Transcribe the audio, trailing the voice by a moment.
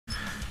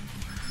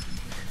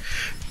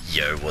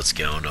Yo, what's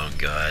going on,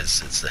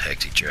 guys? It's the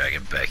Hectic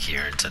Dragon back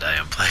here, and today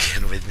I'm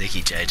playing with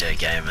Nicky JJ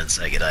Gaming.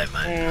 Say g'day,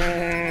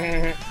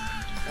 mate.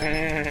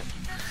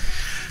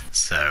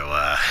 So,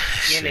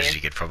 as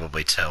you could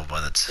probably tell by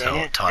the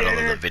title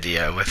of the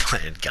video, we're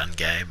playing gun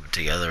game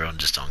together on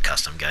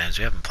custom games.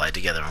 We haven't played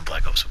together on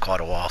Black Ops for quite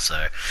a while,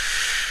 so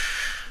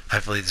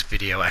hopefully this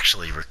video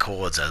actually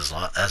records as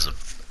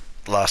of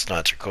last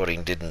night's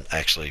recording didn't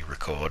actually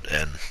record,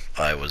 and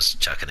I was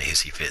chucking a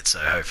hissy fit, so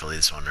hopefully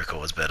this one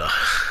records better.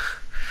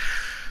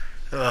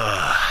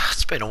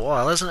 It's been a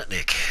while, hasn't it,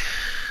 Nick?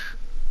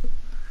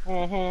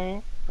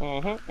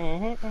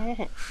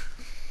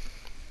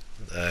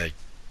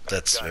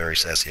 That's very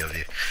sassy of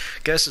you.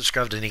 Go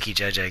subscribe to Nicky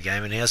JJ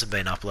Gaming. He hasn't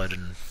been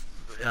uploading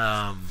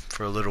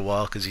for a little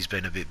while because he's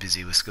been a bit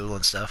busy with school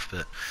and stuff,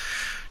 but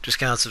just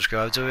go and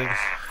subscribe to him.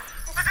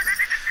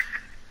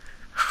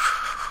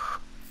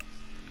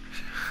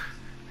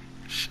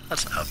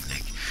 Shut up,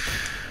 Nick.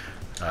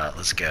 Alright,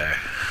 let's go.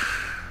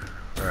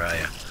 Where are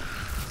you?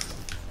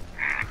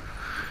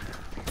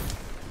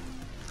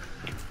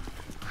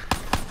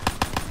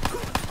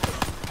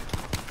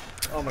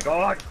 Oh my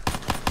god!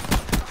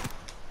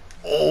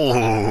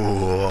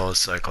 Oh, I was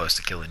so close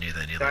to killing you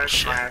then, you little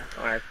shit.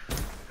 I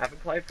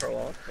haven't played for a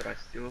while, but I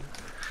still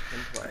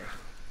can play.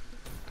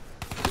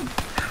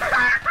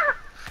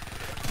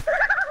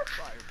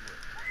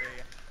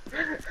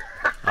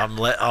 I'm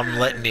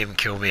letting him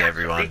kill me,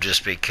 everyone,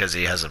 just because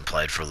he hasn't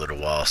played for a little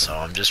while, so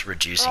I'm just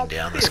reducing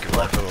down the skill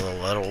level a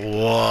little.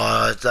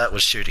 What? That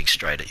was shooting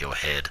straight at your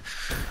head.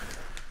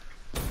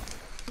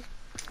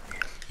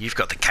 You've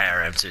got the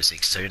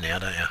KRM-262 now,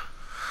 don't you?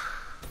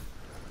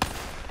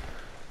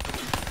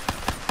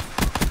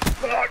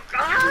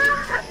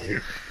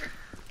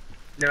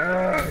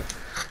 No!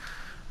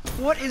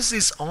 What is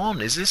this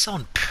on? Is this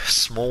on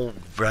small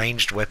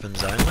ranged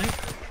weapons only?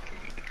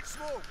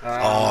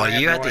 Oh,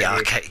 you had the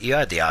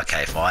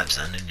RK5s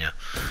then, didn't you?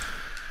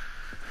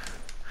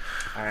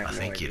 I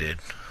think you did.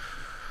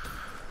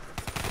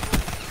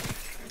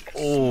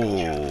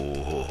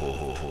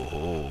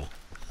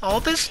 Oh,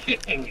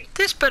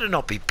 this better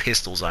not be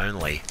pistols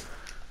only.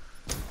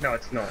 No,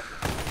 it's not.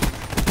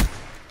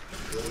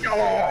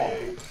 Oh!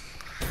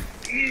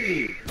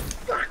 You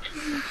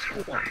fucking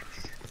twat!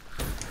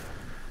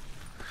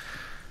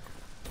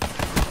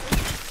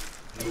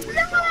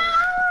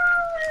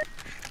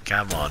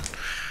 Come on.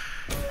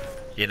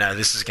 You know,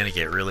 this is going to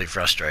get really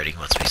frustrating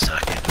once we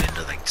start getting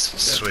into the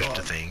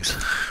swifter things.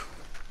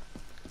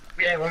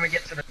 Yeah, when we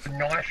get to the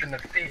knife and the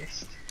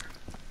fist.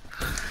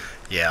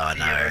 Yeah, I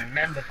know. Do you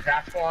remember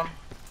that one?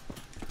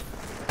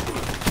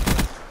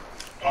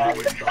 Oh,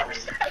 for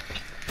fuck's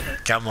sake.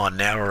 Come on,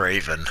 now we're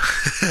even.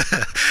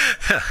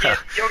 Yeah,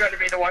 you're going to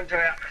be the one to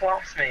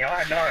outclass me,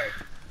 I know.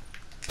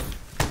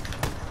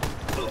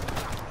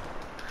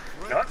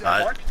 No,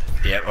 what?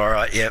 Yep,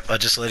 alright, yep, I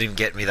just let him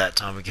get me that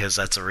time because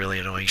that's a really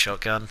annoying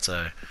shotgun,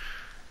 so...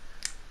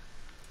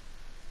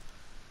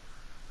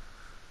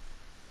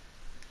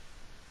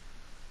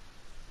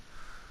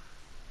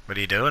 What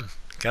are you doing?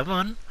 Come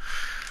on.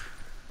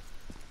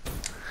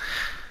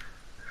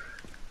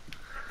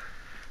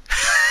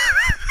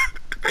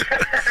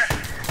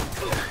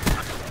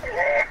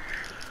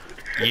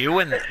 You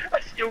and...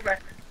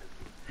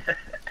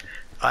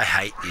 I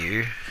hate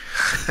you.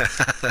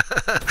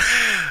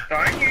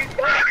 Don't you?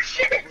 Oh,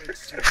 shit!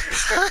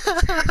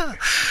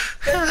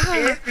 That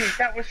scared me.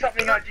 That was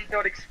something I did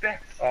not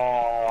expect.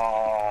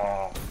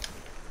 Oh.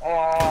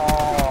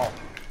 Oh.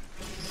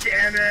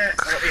 Damn it. I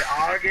got the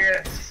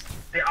Argus.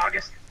 The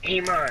Argus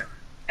Emo.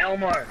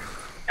 Elmo.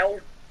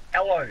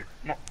 Elmo.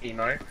 Not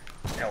Emo.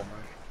 Elmo.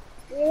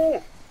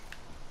 Ooh.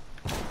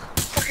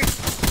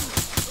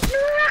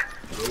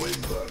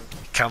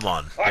 Come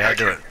on. Yeah, I'll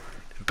do it.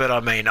 But I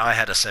mean, I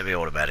had a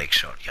semi-automatic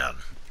shotgun.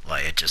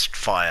 Like, it just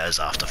fires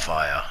after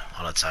fire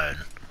on its own.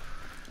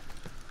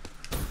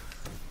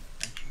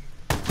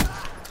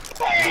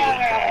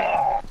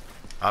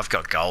 I've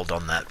got gold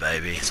on that,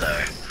 baby,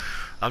 so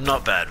I'm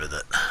not bad with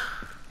it.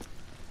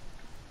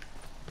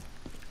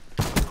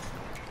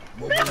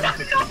 No!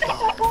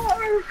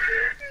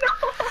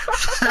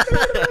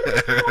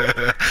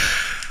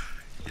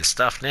 You're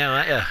stuffed now,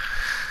 aren't you?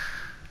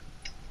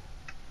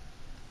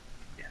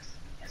 Yes.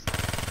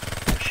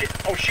 Oh shit!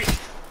 Oh shit!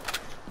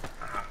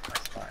 Ah, I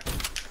spied.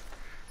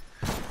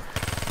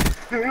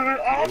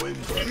 Oh,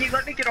 can you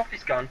let me get off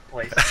this gun,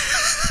 please?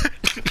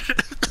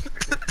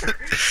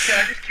 Can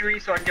I just kill you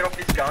so I can get off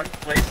this gun,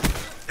 please?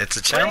 It's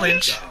a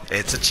challenge.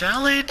 It's a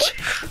challenge.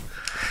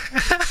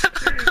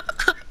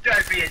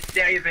 Don't be a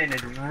David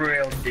and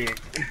real dick.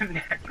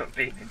 Now not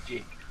being a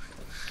dick.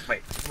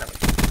 Wait, no.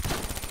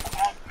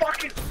 Oh,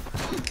 fucking.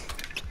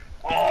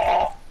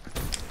 Oh.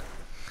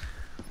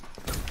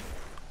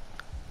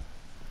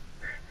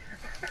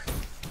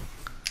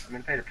 I'm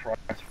gonna pay the price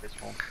for this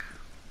one.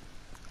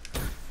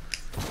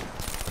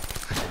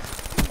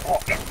 Oh,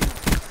 no.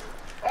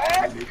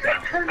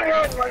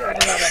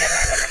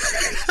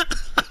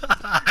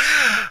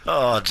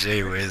 Oh,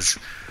 gee whiz.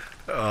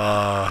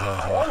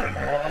 Oh.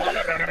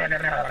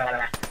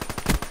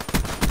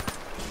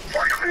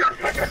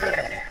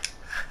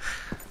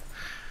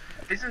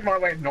 This is my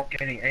way of not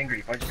getting angry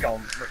if I just go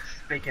on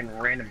speaking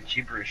random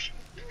gibberish.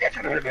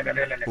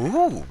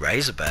 Ooh,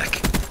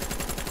 Razorback.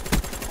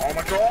 Oh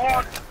my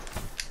god!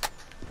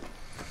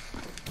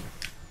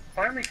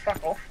 Finally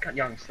fuck off,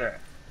 young sir.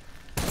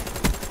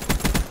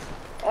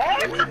 Oh!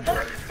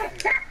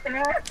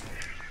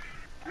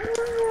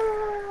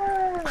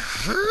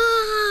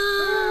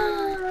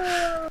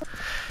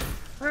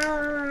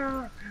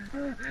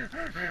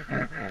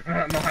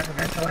 I'm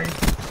hyperventilating.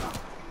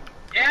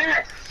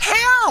 Yes!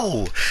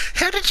 How?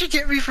 How did you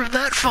get me from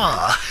that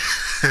far?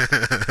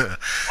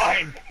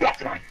 I'm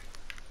Batman!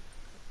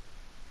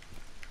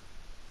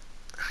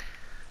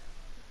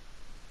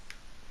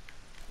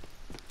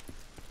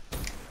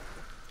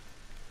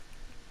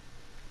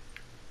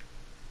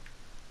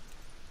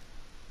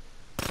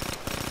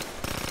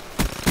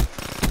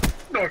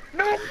 No,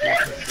 no,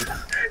 yes! No!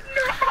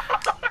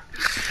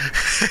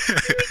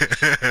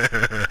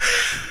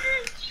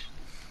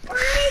 I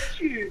hate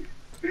you!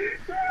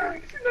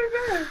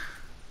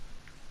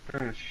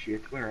 Oh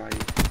shit, where are you?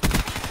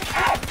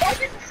 Oh, I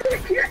didn't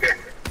see you!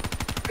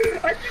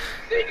 I didn't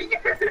see you!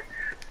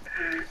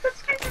 That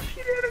scared the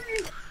shit out of me!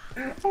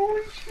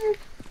 Holy shit!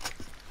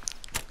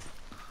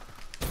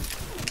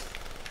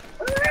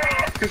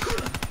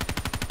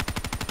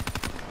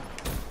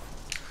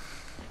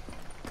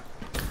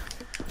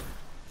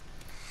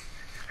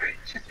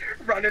 Just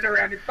running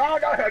around and oh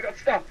no, I got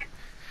stuck!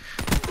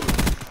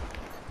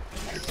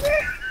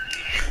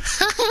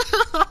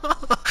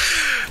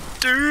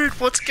 Dude,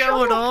 what's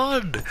going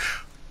on?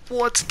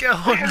 What's going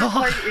I haven't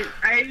on? played in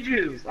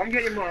ages! I'm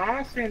getting my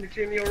ass handed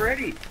to me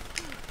already!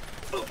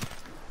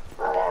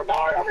 Oh no,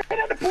 I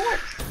ran out of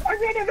bullets! I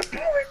ran out of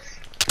bullets!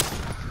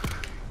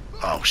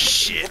 Oh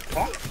shit.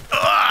 What?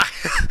 Ah!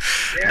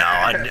 Yeah. No,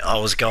 I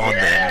was going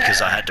then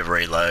because I had to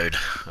reload.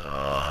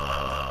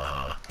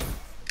 Oh.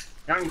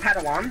 Young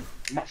Padawan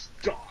must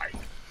die.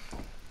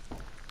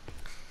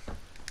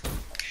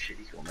 Oh shit,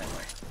 he's gone that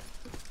way.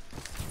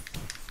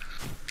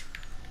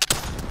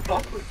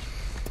 Fuck.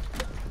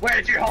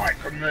 Where'd you hide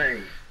from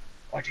me?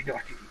 Why'd you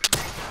not get me?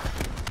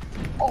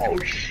 Oh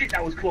shit,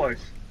 that was close.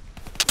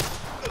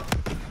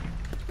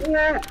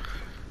 Whoa!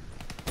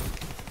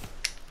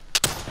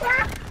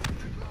 Ah!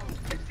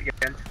 Missed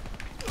again.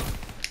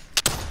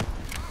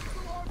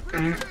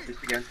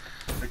 Missed again.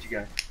 Where'd you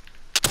go?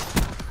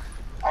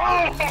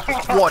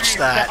 Oh! Watch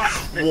that.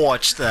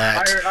 Watch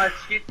that. I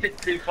skipped it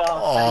too fast.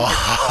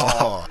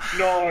 Oh.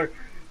 No!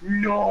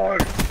 No!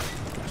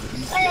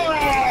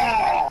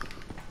 Oh!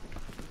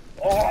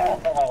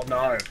 Oh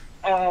no!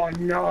 Oh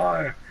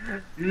no!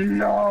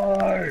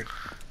 No!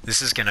 This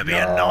is gonna be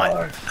a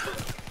night.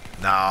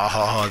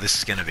 No, this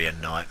is gonna be a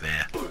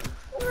nightmare.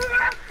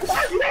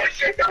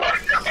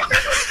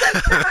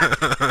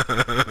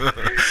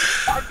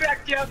 I'm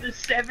back down to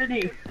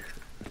 70.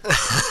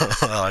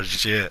 Oh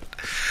shit.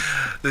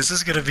 This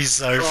is gonna be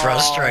so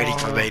frustrating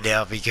for me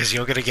now because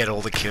you're gonna get all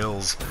the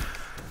kills.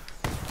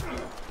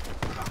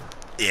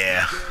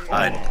 Yeah.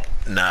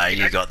 No,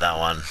 you got that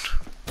one.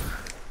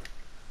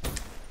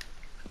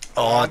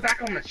 Oh, Oh, I'm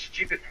back on the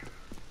stupid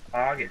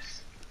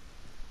Argus.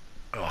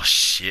 oh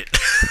shit.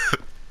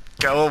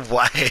 Go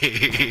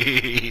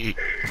away.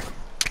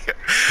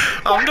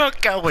 I'm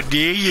not going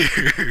near you.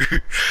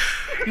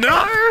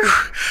 No.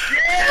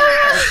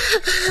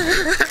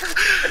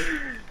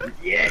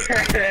 Yeah.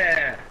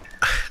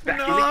 Back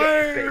No. in the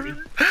game, baby.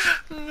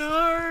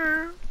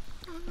 No.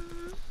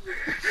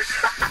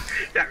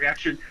 That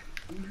reaction.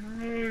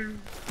 No.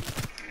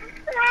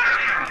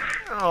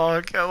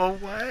 Oh, go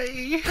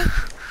away.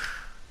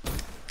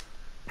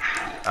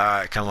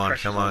 Alright, come on,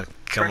 come on,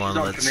 come on,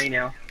 Pressure's on for me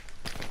now.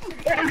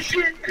 Oh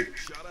shit!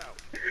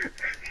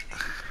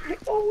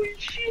 Holy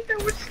shit,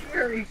 that was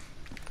scary.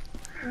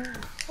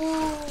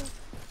 Oh.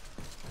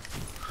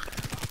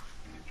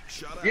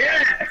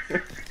 Yeah!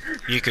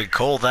 You could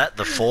call that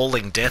the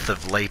falling death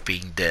of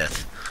leaping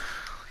death.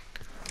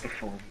 The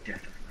falling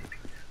death of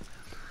leaping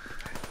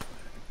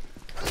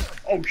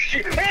death. Oh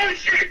shit! Oh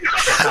shit!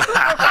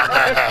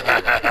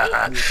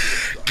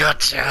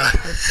 Gotcha!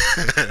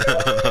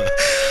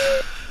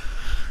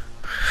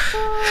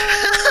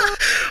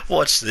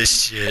 Watch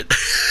this shit.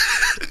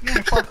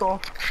 Yeah, fuck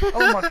off.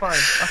 Oh my phone.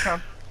 I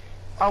can't.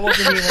 I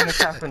wasn't here when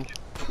this happened.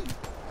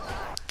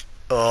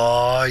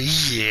 Oh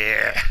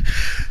yeah.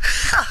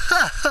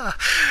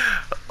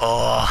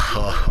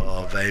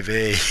 Oh,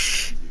 baby.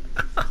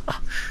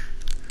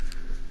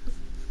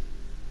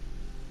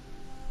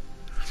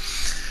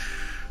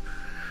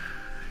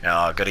 Oh,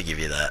 I gotta give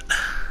you that.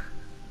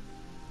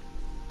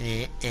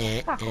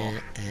 Fuck off.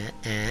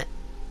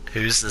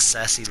 Who's the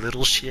sassy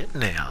little shit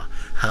now?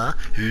 Huh?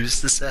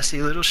 Who's the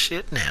sassy little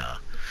shit now?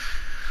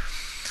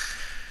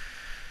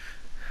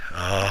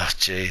 Oh,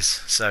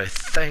 jeez. So,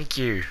 thank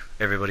you,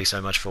 everybody, so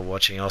much for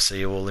watching. I'll see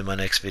you all in my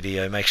next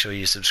video. Make sure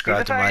you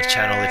subscribe to my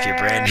channel if you're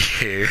brand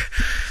new.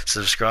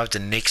 Subscribe to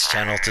Nick's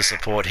channel to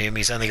support him.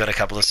 He's only got a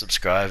couple of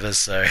subscribers,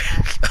 so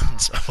come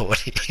support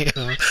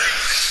him.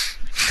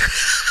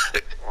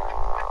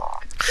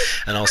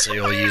 And I'll see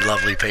all you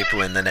lovely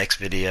people in the next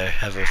video.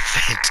 Have a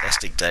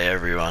fantastic day,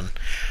 everyone.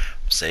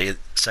 Say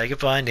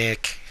goodbye,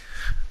 Nick.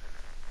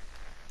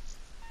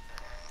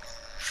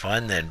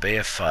 Fine then, be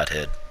a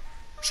farthead.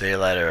 See you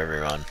later,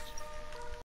 everyone.